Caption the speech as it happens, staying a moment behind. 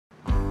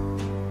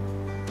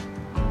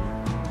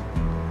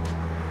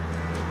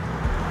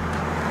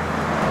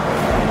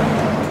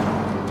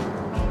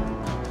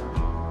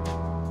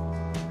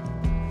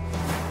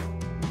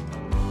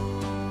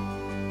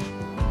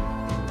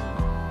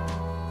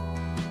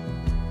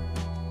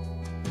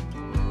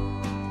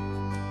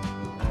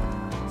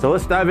So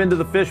let's dive into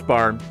the fish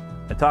barn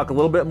and talk a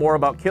little bit more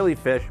about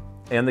Killifish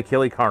and the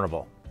Killie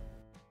Karnival.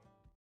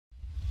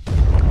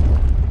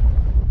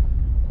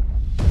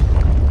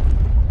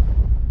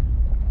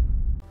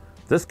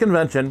 This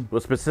convention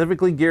was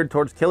specifically geared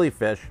towards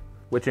killifish,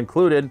 which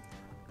included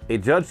a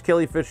judged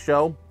killifish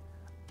show,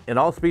 an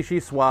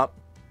all-species swap,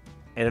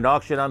 and an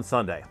auction on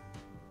Sunday.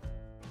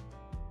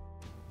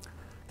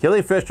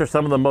 Killifish are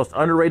some of the most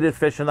underrated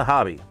fish in the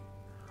hobby.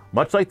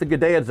 Much like the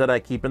goodeids that I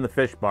keep in the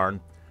fish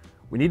barn,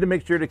 we need to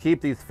make sure to keep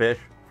these fish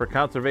for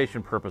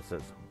conservation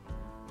purposes.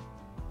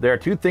 There are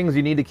two things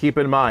you need to keep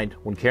in mind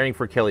when caring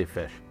for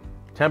killifish: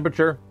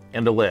 temperature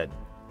and a lid.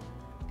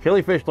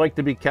 Killifish like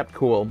to be kept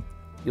cool.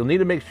 You'll need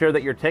to make sure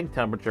that your tank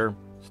temperature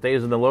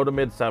stays in the low to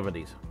mid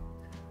 70s.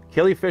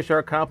 Killifish are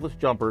accomplished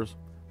jumpers,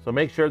 so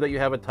make sure that you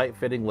have a tight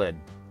fitting lid.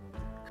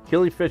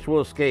 Killifish will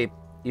escape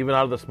even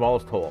out of the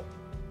smallest hole.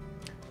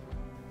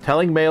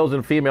 Telling males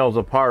and females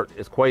apart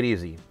is quite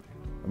easy.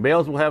 The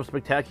males will have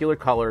spectacular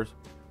colors,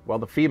 while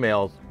the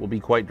females will be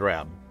quite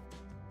drab.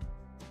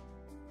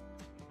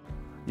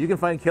 You can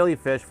find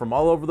killifish from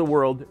all over the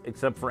world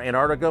except for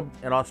Antarctica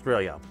and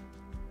Australia.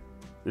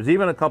 There's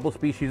even a couple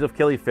species of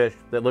killifish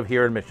that live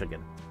here in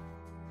Michigan.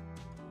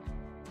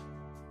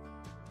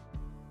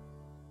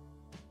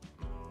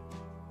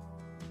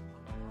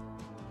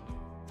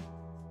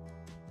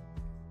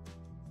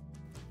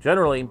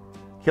 Generally,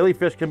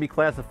 killifish can be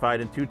classified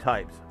in two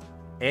types: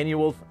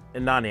 annuals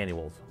and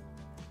non-annuals.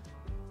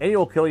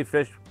 Annual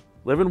killifish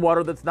live in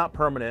water that's not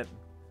permanent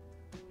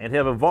and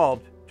have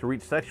evolved to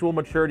reach sexual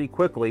maturity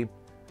quickly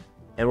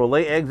and will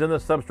lay eggs in the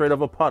substrate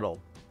of a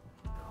puddle.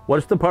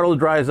 Once the puddle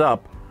dries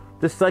up,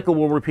 this cycle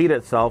will repeat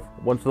itself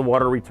once the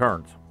water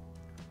returns.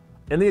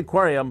 In the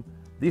aquarium,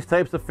 these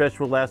types of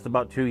fish will last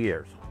about 2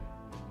 years.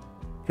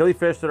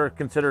 Killifish that are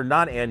considered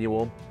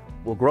non-annual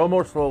will grow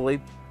more slowly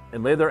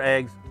and lay their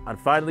eggs on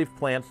fine-leaf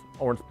plants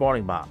or in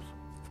spawning mops.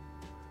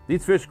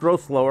 These fish grow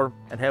slower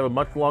and have a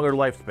much longer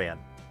lifespan.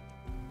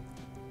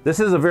 This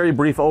is a very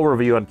brief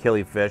overview on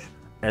killifish,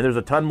 and there's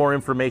a ton more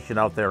information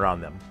out there on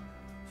them.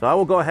 So I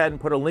will go ahead and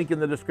put a link in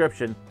the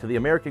description to the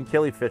American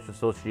Killifish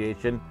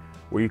Association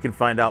where you can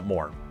find out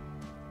more.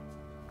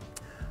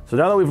 So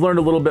now that we've learned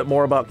a little bit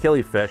more about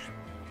killifish,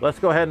 let's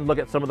go ahead and look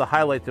at some of the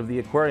highlights of the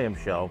aquarium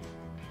show.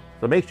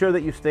 So make sure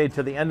that you stayed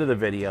to the end of the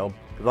video,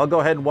 because I'll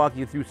go ahead and walk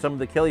you through some of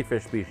the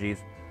killifish species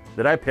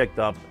that I picked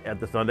up at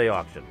the Sunday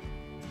auction.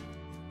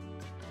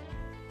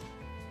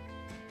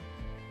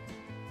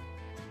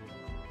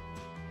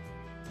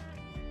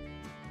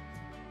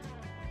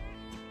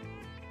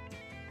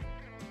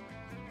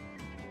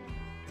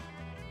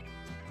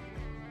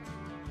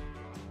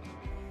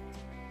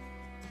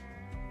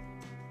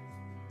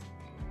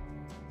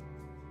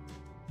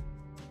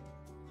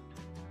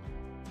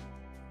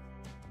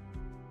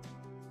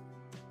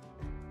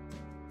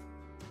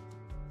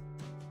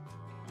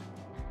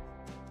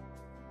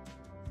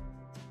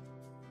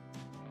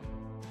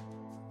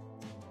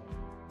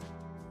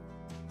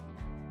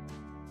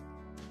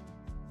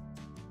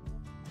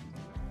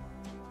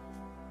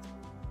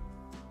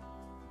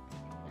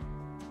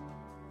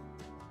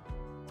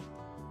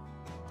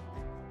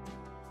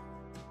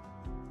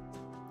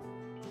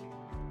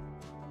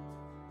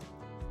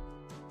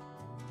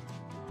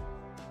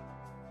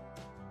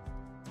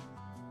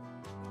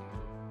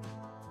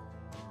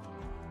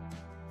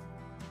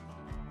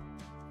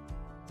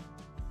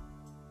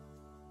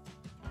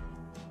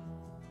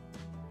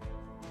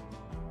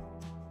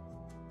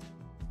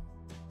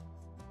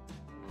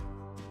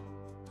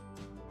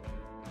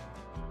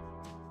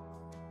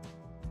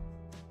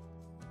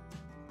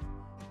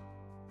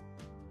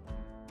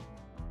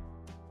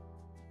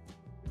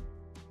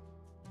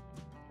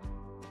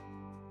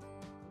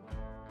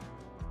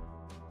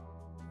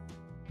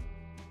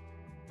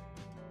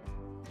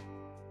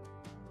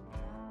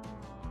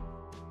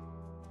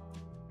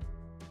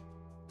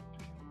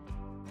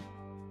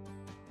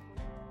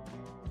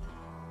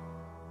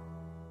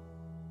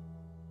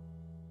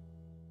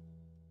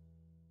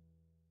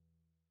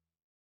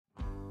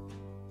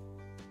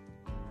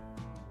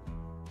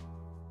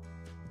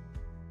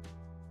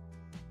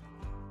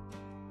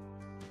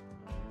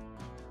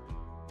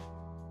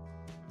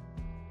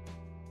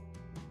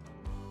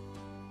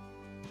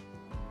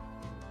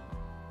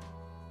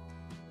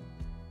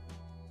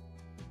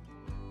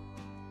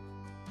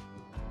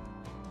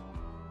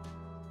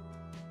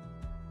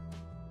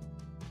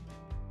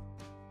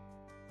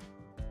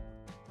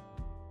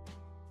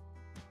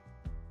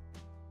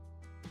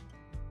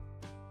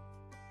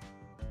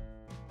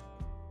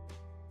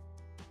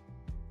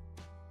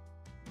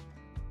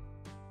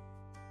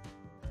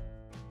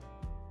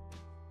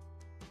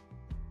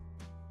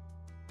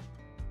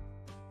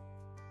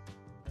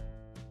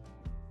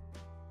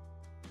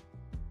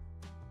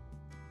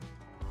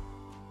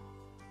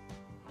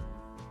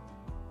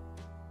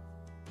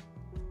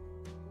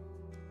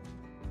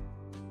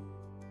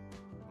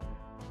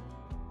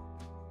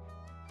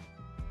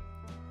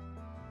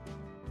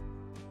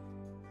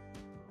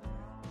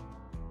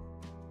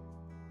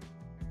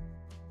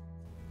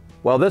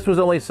 While this was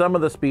only some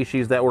of the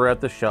species that were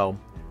at the show,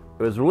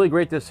 It was really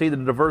great to see the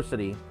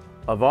diversity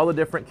of all the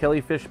different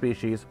killifish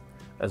species,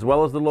 as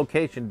well as the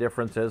location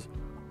differences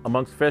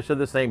amongst fish of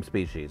the same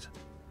species.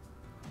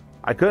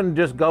 I couldn't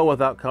just go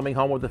without coming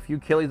home with a few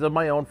killies of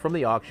my own from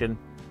the auction,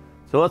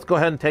 so let's go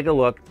ahead and take a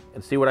look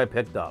and see what I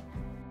picked up.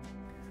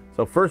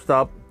 So first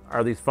up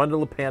are these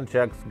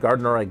Fundulipanchax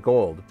Gardneri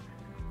Gold.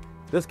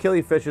 This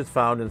killifish is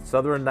found in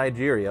southern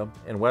Nigeria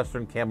and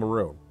western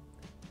Cameroon.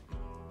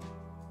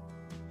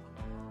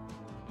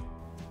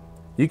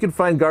 You can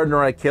find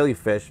Gardneri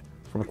killifish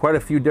from quite a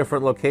few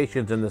different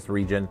locations in this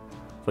region,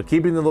 so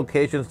keeping the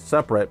locations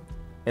separate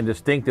and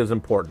distinct is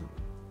important.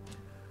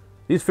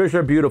 These fish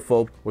are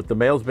beautiful, with the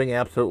males being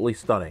absolutely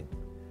stunning.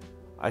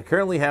 I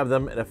currently have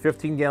them in a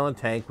 15-gallon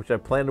tank, which I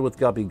planted with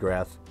guppy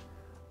grass.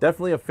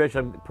 Definitely a fish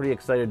I'm pretty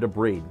excited to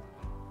breed.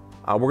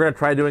 We're going to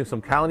try doing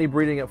some colony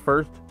breeding at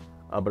first,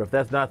 but if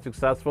that's not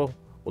successful,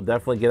 we'll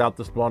definitely get out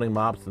the spawning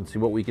mops and see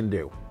what we can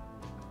do.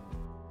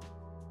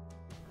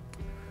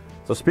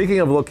 So speaking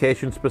of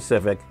location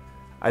specific,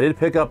 I did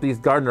pick up these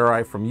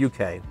Gardneri from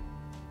UK,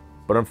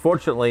 but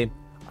unfortunately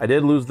I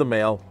did lose the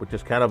male, which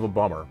is kind of a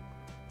bummer.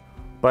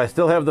 But I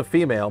still have the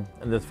female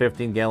in this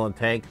 15-gallon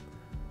tank,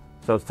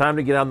 so it's time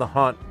to get on the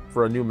hunt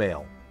for a new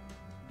male.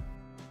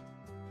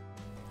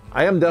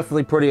 I am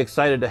definitely pretty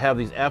excited to have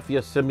these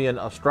Aphyosemion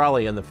australe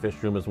in the fish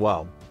room as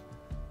well.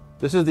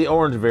 This is the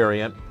orange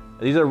variant, and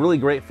these are really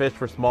great fish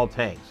for small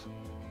tanks.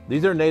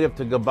 These are native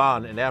to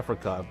Gabon in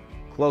Africa,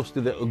 close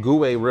to the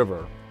Ogooué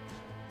River.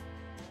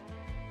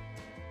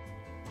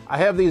 I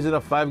have these in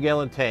a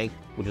 5-gallon tank,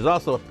 which is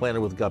also planted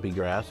with guppy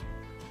grass.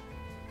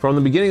 From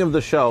the beginning of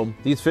the show,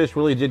 these fish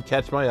really did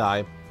catch my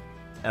eye,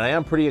 and I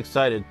am pretty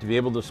excited to be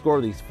able to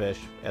score these fish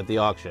at the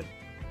auction.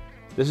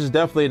 This is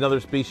definitely another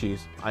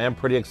species I am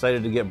pretty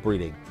excited to get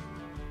breeding.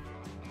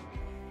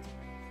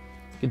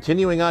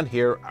 Continuing on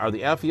here are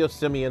the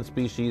Aphyosemion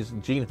species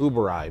Gene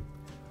Huberi.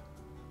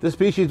 This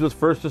species was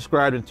first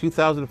described in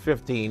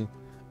 2015,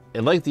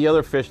 and like the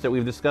other fish that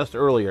we've discussed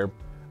earlier,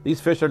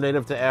 these fish are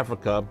native to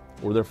Africa,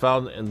 where they're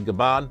found in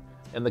Gabon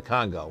and the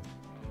Congo.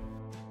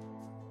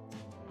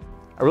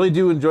 I really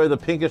do enjoy the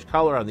pinkish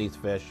color on these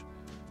fish,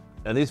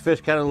 and these fish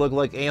kind of look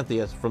like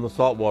Anthias from the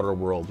saltwater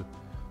world.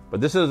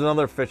 But this is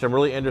another fish I'm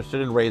really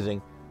interested in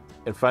raising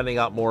and finding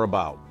out more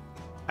about.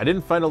 I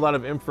didn't find a lot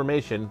of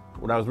information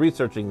when I was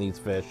researching these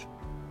fish,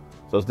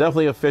 so it's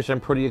definitely a fish I'm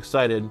pretty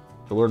excited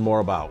to learn more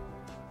about.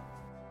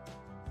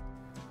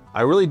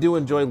 I really do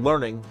enjoy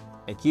learning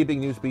and keeping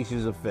new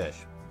species of fish,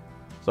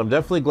 so I'm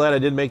definitely glad I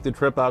did make the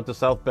trip out to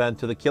South Bend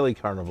to the Killie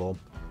Carnival,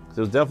 because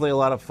it was definitely a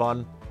lot of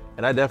fun,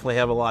 and I definitely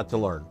have a lot to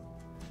learn.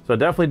 So I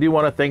definitely do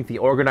want to thank the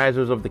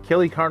organizers of the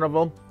Killie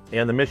Carnival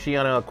and the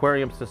Michiana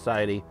Aquarium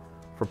Society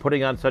for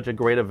putting on such a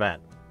great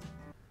event.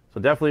 So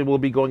definitely we'll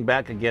be going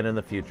back again in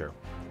the future.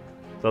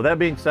 So that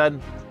being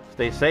said,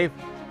 stay safe,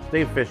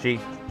 stay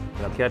fishy,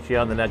 and I'll catch you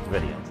on the next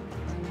video.